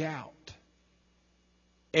from gout.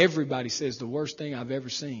 Everybody says the worst thing I've ever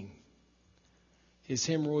seen. His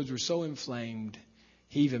hemorrhoids were so inflamed,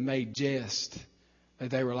 He even made jest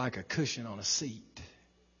that they were like a cushion on a seat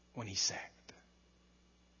when he sat.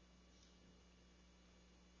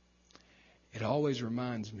 It always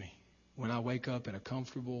reminds me when I wake up in a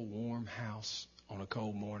comfortable, warm house on a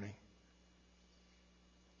cold morning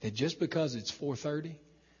that just because it's 4:30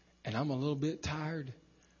 and I'm a little bit tired,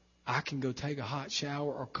 I can go take a hot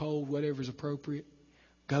shower or cold, whatever's appropriate,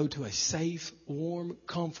 go to a safe, warm,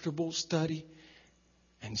 comfortable study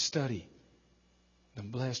and study the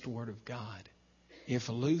blessed Word of God. If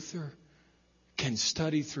Luther can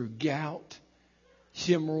study through gout,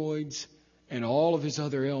 hemorrhoids, and all of his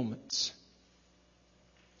other ailments,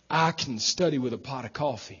 I can study with a pot of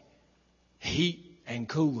coffee, heat and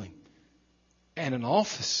cooling, and an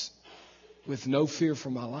office with no fear for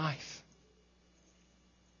my life.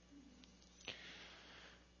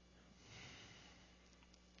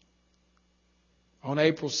 On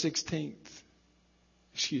October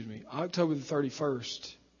the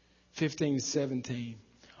 31st, 1517,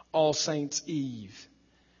 All Saints' Eve,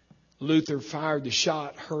 Luther fired the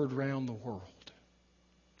shot heard round the world.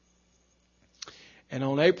 And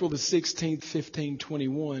on April the 16th,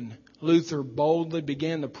 1521, Luther boldly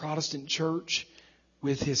began the Protestant church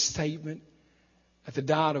with his statement at the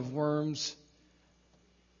Diet of Worms,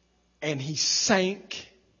 and he sank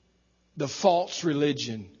the false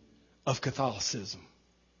religion of Catholicism.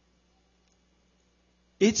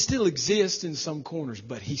 It still exists in some corners,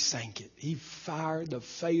 but he sank it. He fired the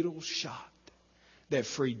fatal shot that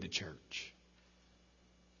freed the church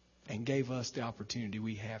and gave us the opportunity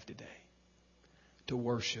we have today to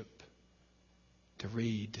worship, to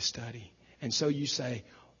read, to study. And so you say,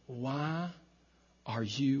 why are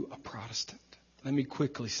you a Protestant? Let me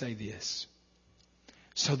quickly say this,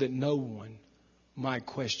 so that no one might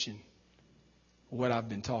question what I've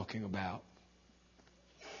been talking about.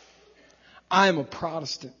 I am a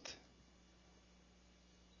Protestant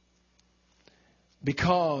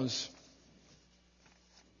because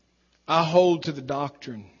I hold to the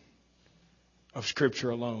doctrine of Scripture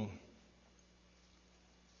alone.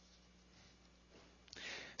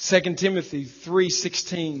 2 Timothy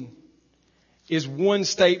 3:16 is one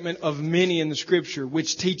statement of many in the Scripture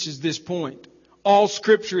which teaches this point. All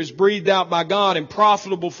Scripture is breathed out by God and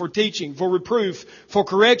profitable for teaching, for reproof, for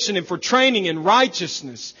correction, and for training in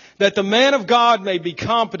righteousness, that the man of God may be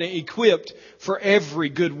competent, equipped for every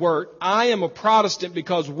good work. I am a Protestant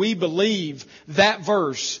because we believe that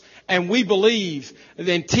verse, and we believe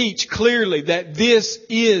and teach clearly that this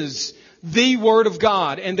is the Word of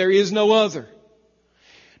God and there is no other.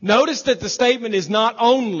 Notice that the statement is not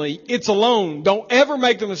only, it's alone. Don't ever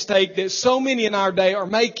make the mistake that so many in our day are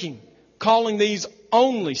making, calling these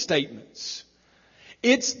only statements.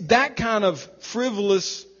 It's that kind of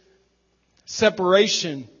frivolous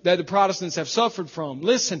separation that the Protestants have suffered from.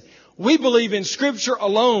 Listen, we believe in Scripture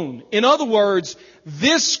alone. In other words,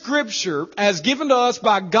 this Scripture, as given to us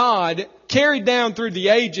by God, carried down through the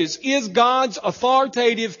ages, is God's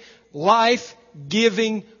authoritative,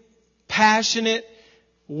 life-giving, passionate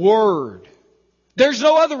Word. There's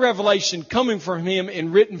no other revelation coming from Him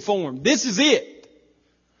in written form. This is it.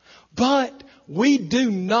 But we do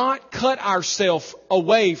not cut ourselves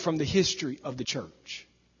away from the history of the church.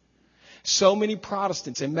 So many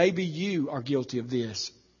Protestants, and maybe you are guilty of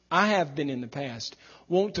this, I have been in the past,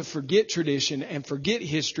 want to forget tradition and forget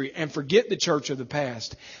history and forget the church of the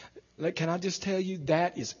past. Can I just tell you,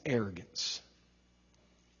 that is arrogance.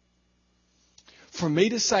 For me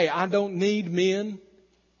to say I don't need men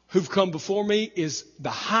who've come before me is the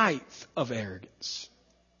height of arrogance.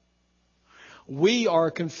 We are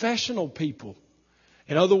a confessional people.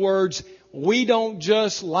 In other words, we don't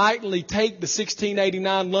just lightly take the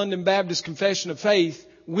 1689 London Baptist Confession of Faith.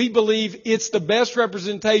 We believe it's the best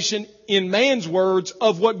representation in man's words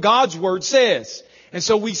of what God's Word says. And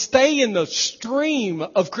so we stay in the stream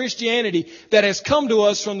of Christianity that has come to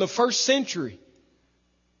us from the first century.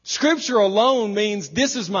 Scripture alone means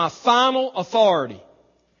this is my final authority.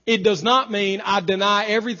 It does not mean I deny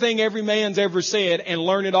everything every man's ever said and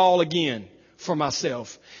learn it all again for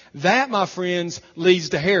myself. That, my friends, leads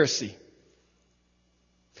to heresy.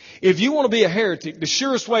 If you want to be a heretic, the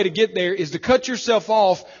surest way to get there is to cut yourself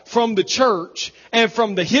off from the church and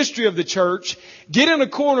from the history of the church. Get in a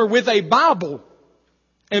corner with a Bible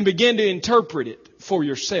and begin to interpret it for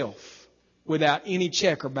yourself without any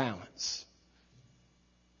check or balance.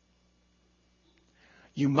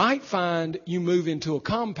 You might find you move into a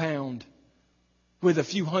compound with a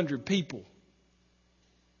few hundred people.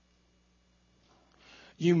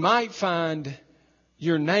 You might find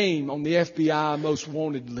your name on the FBI most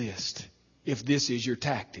wanted list if this is your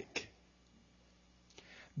tactic.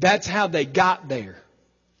 That's how they got there.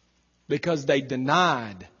 because they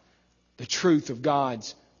denied the truth of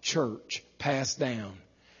God's church passed down.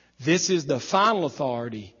 This is the final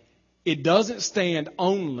authority. It doesn't stand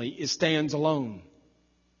only, it stands alone.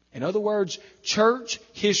 In other words, church,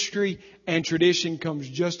 history, and tradition comes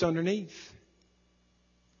just underneath.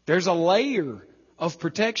 There's a layer of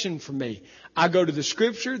protection for me. I go to the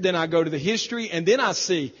Scripture, then I go to the history, and then I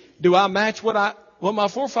see, do I match what my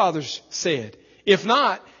forefathers said? If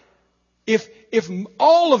not, if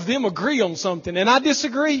all of them agree on something and I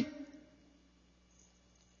disagree,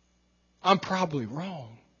 I'm probably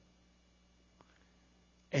wrong.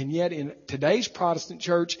 And yet in today's Protestant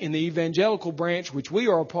church, in the evangelical branch, which we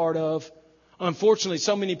are a part of, unfortunately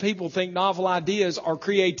so many people think novel ideas are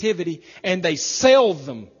creativity and they sell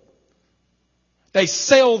them. They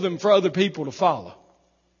sell them for other people to follow.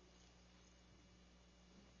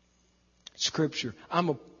 Scripture. I'm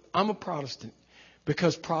a Protestant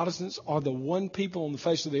because Protestants are the one people on the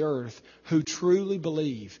face of the earth who truly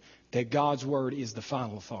believe that God's Word is the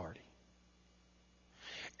final authority.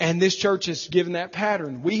 And this church has given that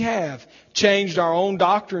pattern. We have changed our own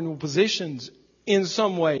doctrinal positions in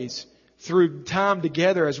some ways through time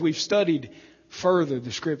together as we've studied further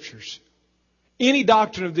the Scriptures. Any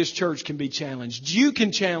doctrine of this church can be challenged. You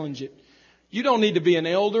can challenge it. You don't need to be an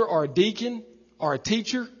elder or a deacon or a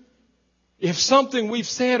teacher. If something we've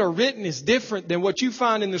said or written is different than what you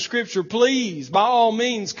find in the Scripture, please, by all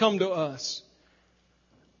means, come to us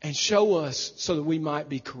and show us so that we might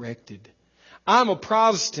be corrected. I'm a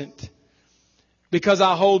Protestant because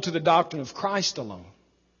I hold to the doctrine of Christ alone.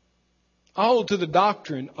 I hold to the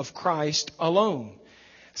doctrine of Christ alone.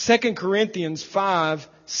 2 Corinthians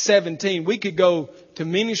 5:17. We could go to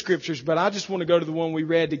many scriptures, but I just want to go to the one we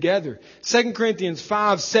read together. 2 Corinthians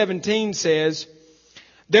 5:17 says,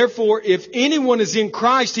 "Therefore, if anyone is in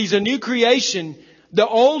Christ, he's a new creation. The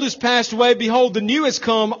old has passed away. Behold, the new has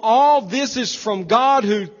come. All this is from God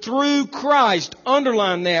who through Christ,"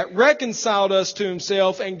 underline that, "reconciled us to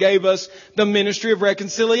Himself and gave us the ministry of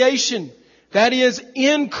reconciliation." That is,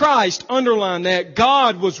 in Christ, underline that,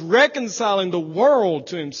 God was reconciling the world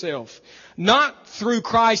to Himself. Not through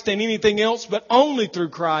Christ and anything else, but only through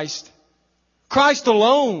Christ. Christ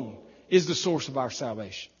alone is the source of our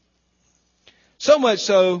salvation. So much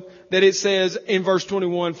so that it says in verse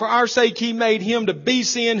 21, "For our sake He made Him to be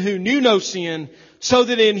sin who knew no sin, so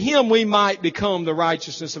that in Him we might become the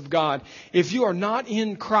righteousness of God." If you are not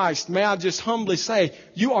in Christ, may I just humbly say,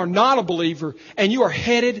 you are not a believer and you are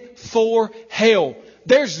headed for hell.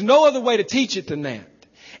 There's no other way to teach it than that.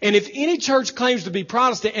 And if any church claims to be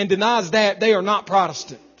Protestant and denies that, they are not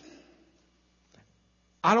Protestant.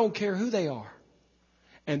 I don't care who they are.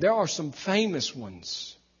 And there are some famous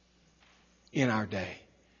ones in our day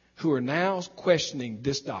who are now questioning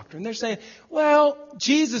this doctrine. They're saying, well,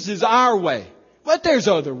 Jesus is our way, but there's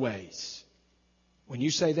other ways. When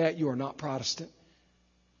you say that, you are not Protestant.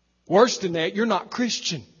 Worse than that, you're not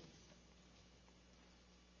Christian.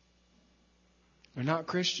 You're not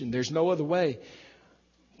Christian. There's no other way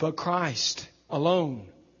but Christ alone.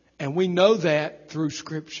 And we know that through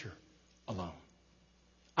Scripture alone.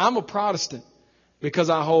 I'm a Protestant because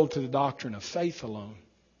I hold to the doctrine of faith alone.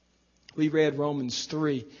 We read Romans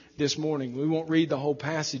 3 this morning. We won't read the whole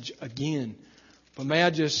passage again. But may I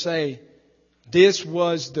just say, this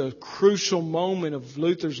was the crucial moment of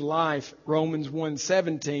Luther's life, Romans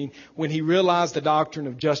 1:17, when he realized the doctrine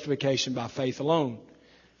of justification by faith alone.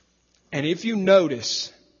 And if you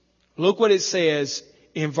notice, look what it says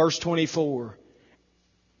in verse 24.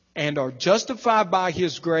 "And are justified by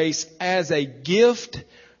His grace as a gift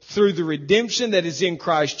through the redemption that is in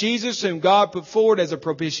Christ Jesus, whom God put forward as a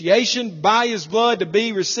propitiation by His blood to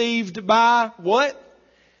be received by" what?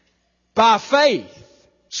 By faith.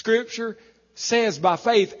 Scripture says by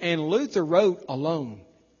faith. And Luther wrote alone.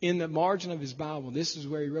 In the margin of his Bible, this is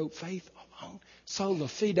where he wrote, faith alone. Sola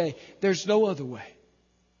fide. There's no other way.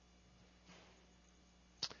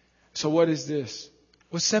 So what is this?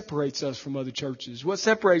 What separates us from other churches? What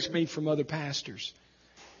separates me from other pastors?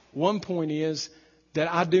 One point is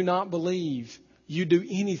that I do not believe you do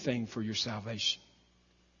anything for your salvation.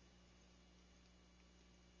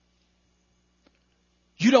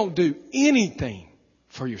 You don't do anything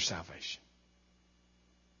for your salvation.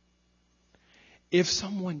 If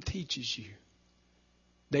someone teaches you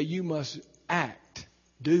that you must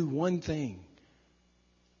do one thing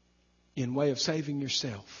in way of saving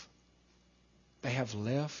yourself, they have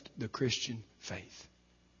left the Christian faith.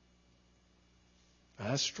 Now,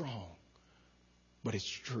 that's strong, but it's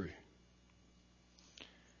true.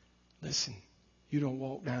 Listen, you don't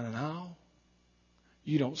walk down an aisle.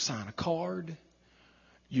 You don't sign a card.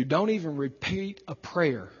 You don't even repeat a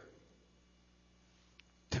prayer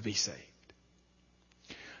to be saved.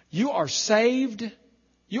 You are saved.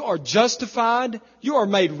 You are justified. You are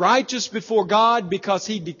made righteous before God because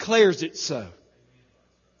He declares it so.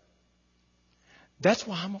 That's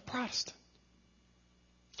why I'm a Protestant.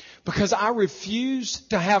 Because I refuse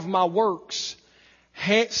to have my works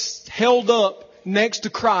held up next to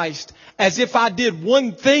Christ as if I did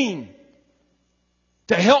one thing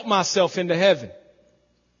to help myself into heaven.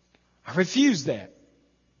 I refuse that.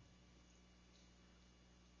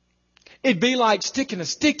 It'd be like sticking a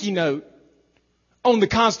sticky note on the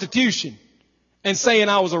Constitution and saying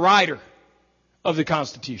I was a writer of the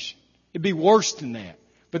Constitution. It'd be worse than that.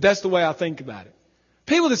 But that's the way I think about it.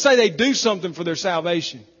 People that say they do something for their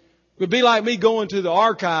salvation would be like me going to the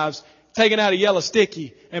archives, taking out a yellow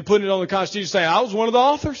sticky and putting it on the Constitution saying, I was one of the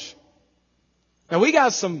authors. Now we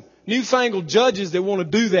got some newfangled judges that want to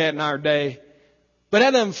do that in our day. But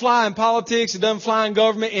that doesn't fly in politics, it doesn't fly in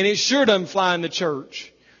government, and it sure doesn't fly in the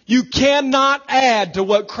church. You cannot add to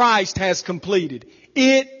what Christ has completed.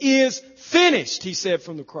 It is finished, He said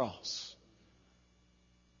from the cross.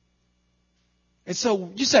 And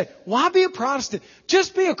so you say, why be a Protestant?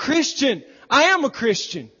 Just be a Christian. I am a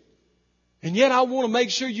Christian. And yet I want to make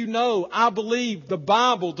sure you know I believe the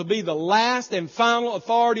Bible to be the last and final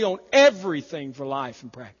authority on everything for life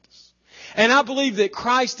and practice. And I believe that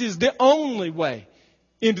Christ is the only way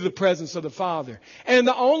into the presence of the Father. And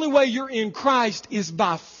the only way you're in Christ is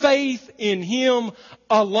by faith in Him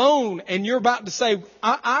alone. And you're about to say,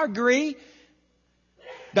 I agree.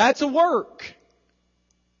 That's a work.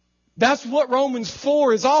 That's what Romans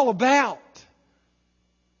 4 is all about.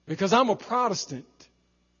 Because I'm a Protestant.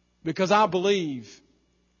 Because I believe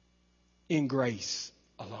in grace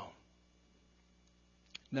alone.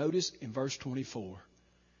 Notice in verse 24.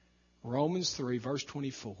 Romans 3, verse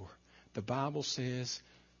 24. The Bible says,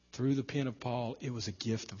 through the pen of Paul, it was a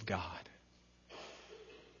gift of God.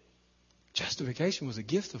 Justification was a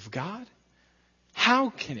gift of God? How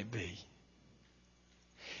can it be?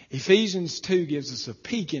 Ephesians 2 gives us a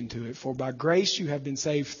peek into it. For by grace you have been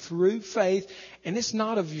saved through faith, and it's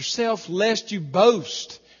not of yourself, lest you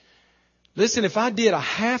boast. Listen, if I did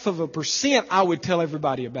 0.5%, I would tell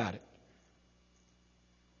everybody about it.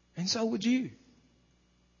 And so would you.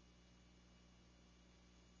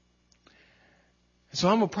 So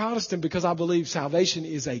I'm a Protestant because I believe salvation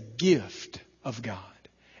is a gift of God.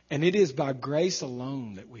 And it is by grace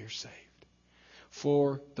alone that we are saved.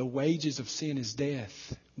 For the wages of sin is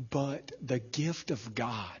death, but the gift of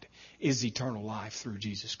God is eternal life through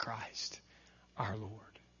Jesus Christ, our Lord.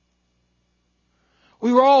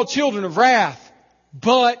 We were all children of wrath,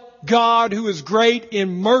 but God, who is great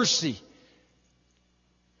in mercy,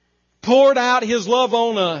 poured out His love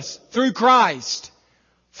on us through Christ.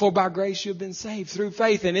 For by grace you have been saved through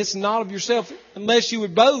faith. And it's not of yourself unless you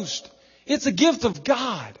would boast. It's a gift of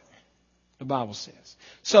God, the Bible says.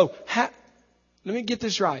 So, let me get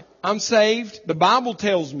this right. I'm saved. The Bible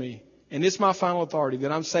tells me, and it's my final authority,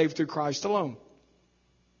 that I'm saved through Christ alone.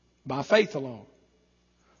 By faith alone.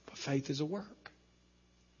 But faith is a work.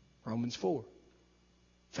 Romans 4.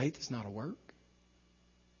 Faith is not a work.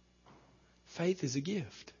 Faith is a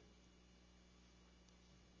gift.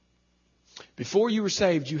 Before you were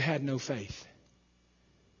saved, you had no faith.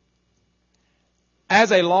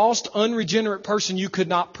 As a lost, unregenerate person, you could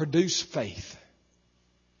not produce faith.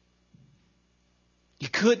 You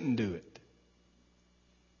couldn't do it.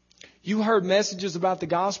 You heard messages about the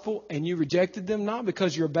gospel and you rejected them, not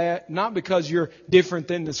because you're bad, not because you're different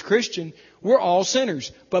than this Christian. We're all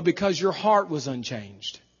sinners, but because your heart was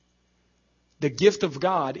unchanged. The gift of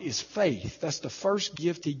God is faith. That's the first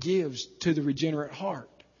gift He gives to the regenerate heart.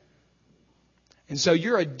 And so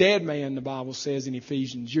you're a dead man, the Bible says in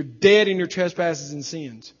Ephesians. You're dead in your trespasses and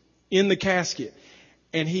sins, in the casket.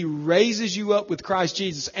 And He raises you up with Christ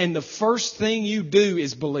Jesus. And the first thing you do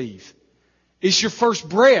is believe. It's your first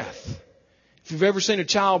breath. If you've ever seen a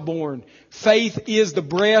child born, faith is the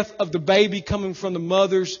breath of the baby coming from the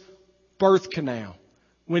mother's birth canal.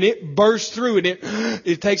 When it bursts through it,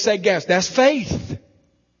 it takes that gas. That's faith.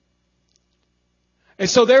 And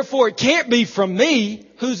so therefore it can't be from me.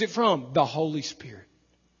 Who's it from? The Holy Spirit.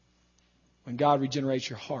 When God regenerates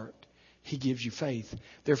your heart, He gives you faith.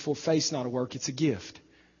 Therefore faith's not a work, it's a gift.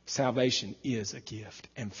 Salvation is a gift.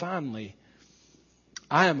 And finally,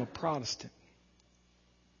 I am a Protestant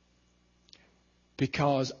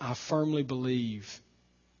because I firmly believe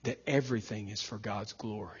that everything is for God's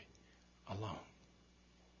glory alone.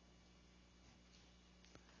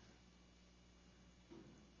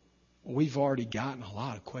 We've already gotten a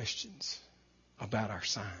lot of questions about our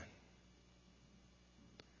sign.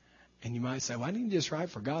 And you might say, why didn't you just write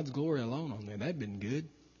for God's glory alone on there? That'd been good.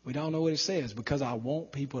 We don't know what it says because I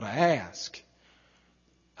want people to ask.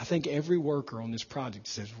 I think every worker on this project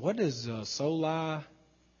says, what does soli,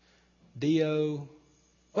 dio,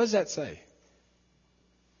 what does that say?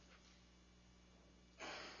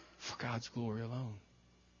 For God's glory alone.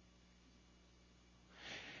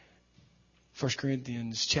 1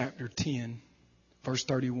 Corinthians chapter 10, verse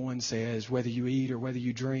 31 says, whether you eat or whether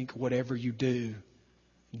you drink, whatever you do,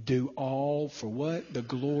 do all for what? The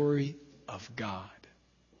glory of God.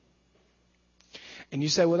 And you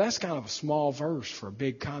say, well, that's kind of a small verse for a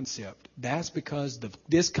big concept. That's because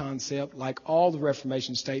this concept, like all the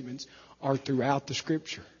Reformation statements, are throughout the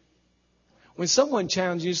Scripture. When someone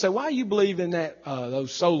challenges you, say, why do you believe in that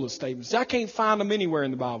those sola statements? I can't find them anywhere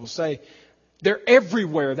in the Bible. Say, they're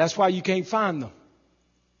everywhere. That's why you can't find them.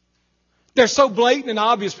 They're so blatant and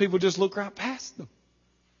obvious, people just look right past them.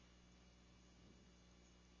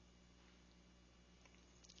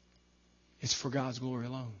 It's for God's glory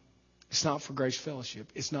alone. It's not for Grace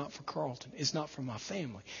Fellowship. It's not for Carlton. It's not for my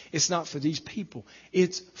family. It's not for these people.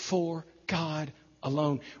 It's for God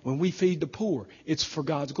alone. When we feed the poor, it's for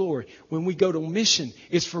God's glory. When we go to mission,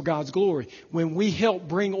 it's for God's glory. When we help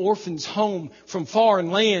bring orphans home from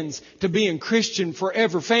foreign lands to being Christian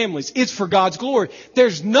forever families, it's for God's glory.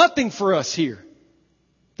 There's nothing for us here.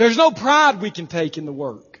 There's no pride we can take in the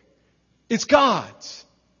work. It's God's.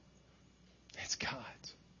 It's God's.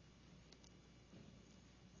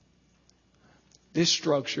 This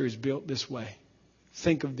structure is built this way.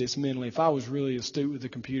 Think of this mentally. If I was really astute with the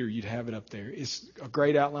computer, you'd have it up there. It's a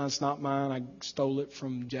great outline. It's not mine. I stole it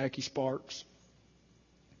from Jackie Sparks.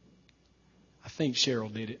 I think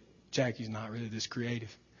Cheryl did it. Jackie's not really this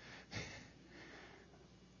creative.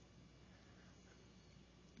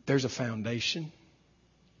 There's a foundation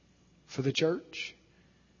for the church,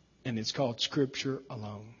 and it's called Scripture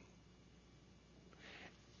alone.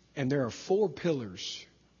 And there are 4 pillars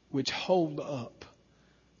which hold up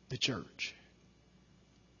the church.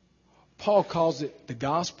 Paul calls it the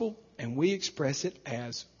gospel, and we express it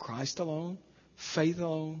as Christ alone, faith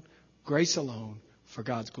alone, grace alone, for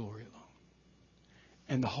God's glory alone.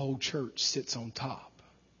 And the whole church sits on top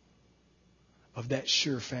of that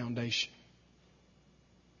sure foundation.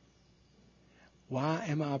 Why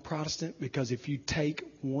am I a Protestant? Because if you take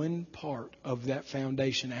one part of that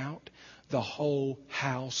foundation out, the whole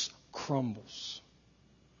house crumbles.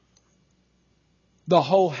 The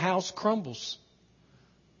whole house crumbles.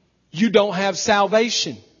 You don't have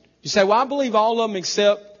salvation. You say, well, I believe all of them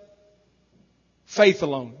except faith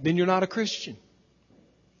alone. Then you're not a Christian.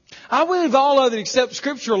 I believe all of it except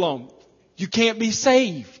Scripture alone. You can't be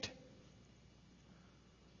saved.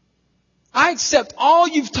 I accept all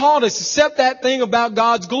you've taught us except that thing about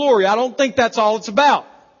God's glory. I don't think that's all it's about.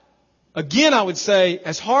 Again, I would say,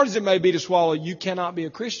 as hard as it may be to swallow, you cannot be a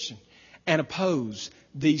Christian and oppose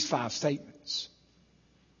these 5 statements.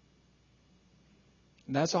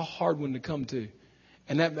 And that's a hard one to come to.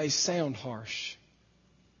 And that may sound harsh.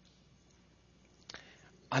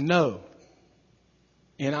 I know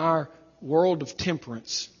in our world of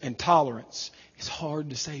temperance and tolerance, it's hard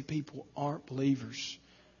to say people aren't believers.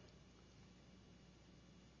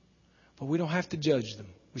 But we don't have to judge them.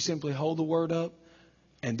 We simply hold the Word up,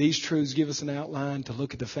 and these truths give us an outline to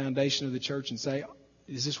look at the foundation of the church and say,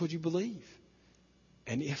 is this what you believe?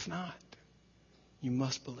 And if not, you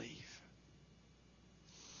must believe.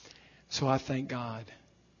 So I thank God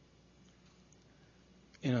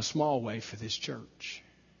in a small way for this church.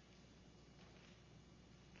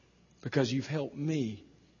 Because you've helped me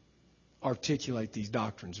articulate these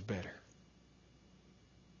doctrines better.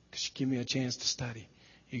 Because you give me a chance to study.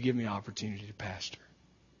 You give me an opportunity to pastor.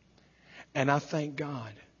 And I thank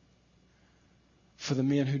God for the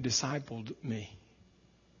men who discipled me,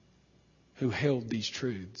 who held these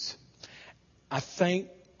truths. I thank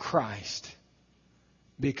Christ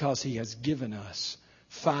because He has given us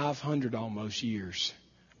 500 almost years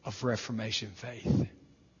of Reformation faith.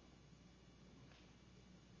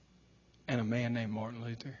 And a man named Martin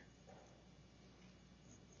Luther.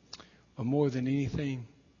 But more than anything,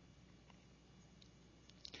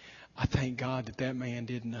 I thank God that that man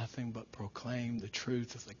did nothing but proclaim the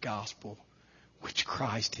truth of the gospel which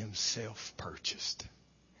Christ Himself purchased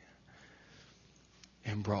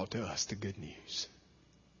and brought to us the good news.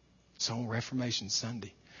 So on Reformation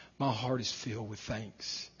Sunday, my heart is filled with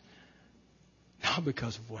thanks. Not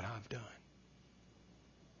because of what I've done.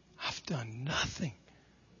 I've done nothing.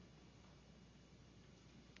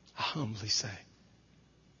 I humbly say,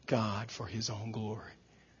 God, for His own glory,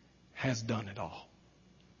 has done it all.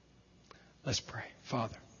 Let's pray.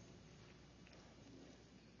 Father,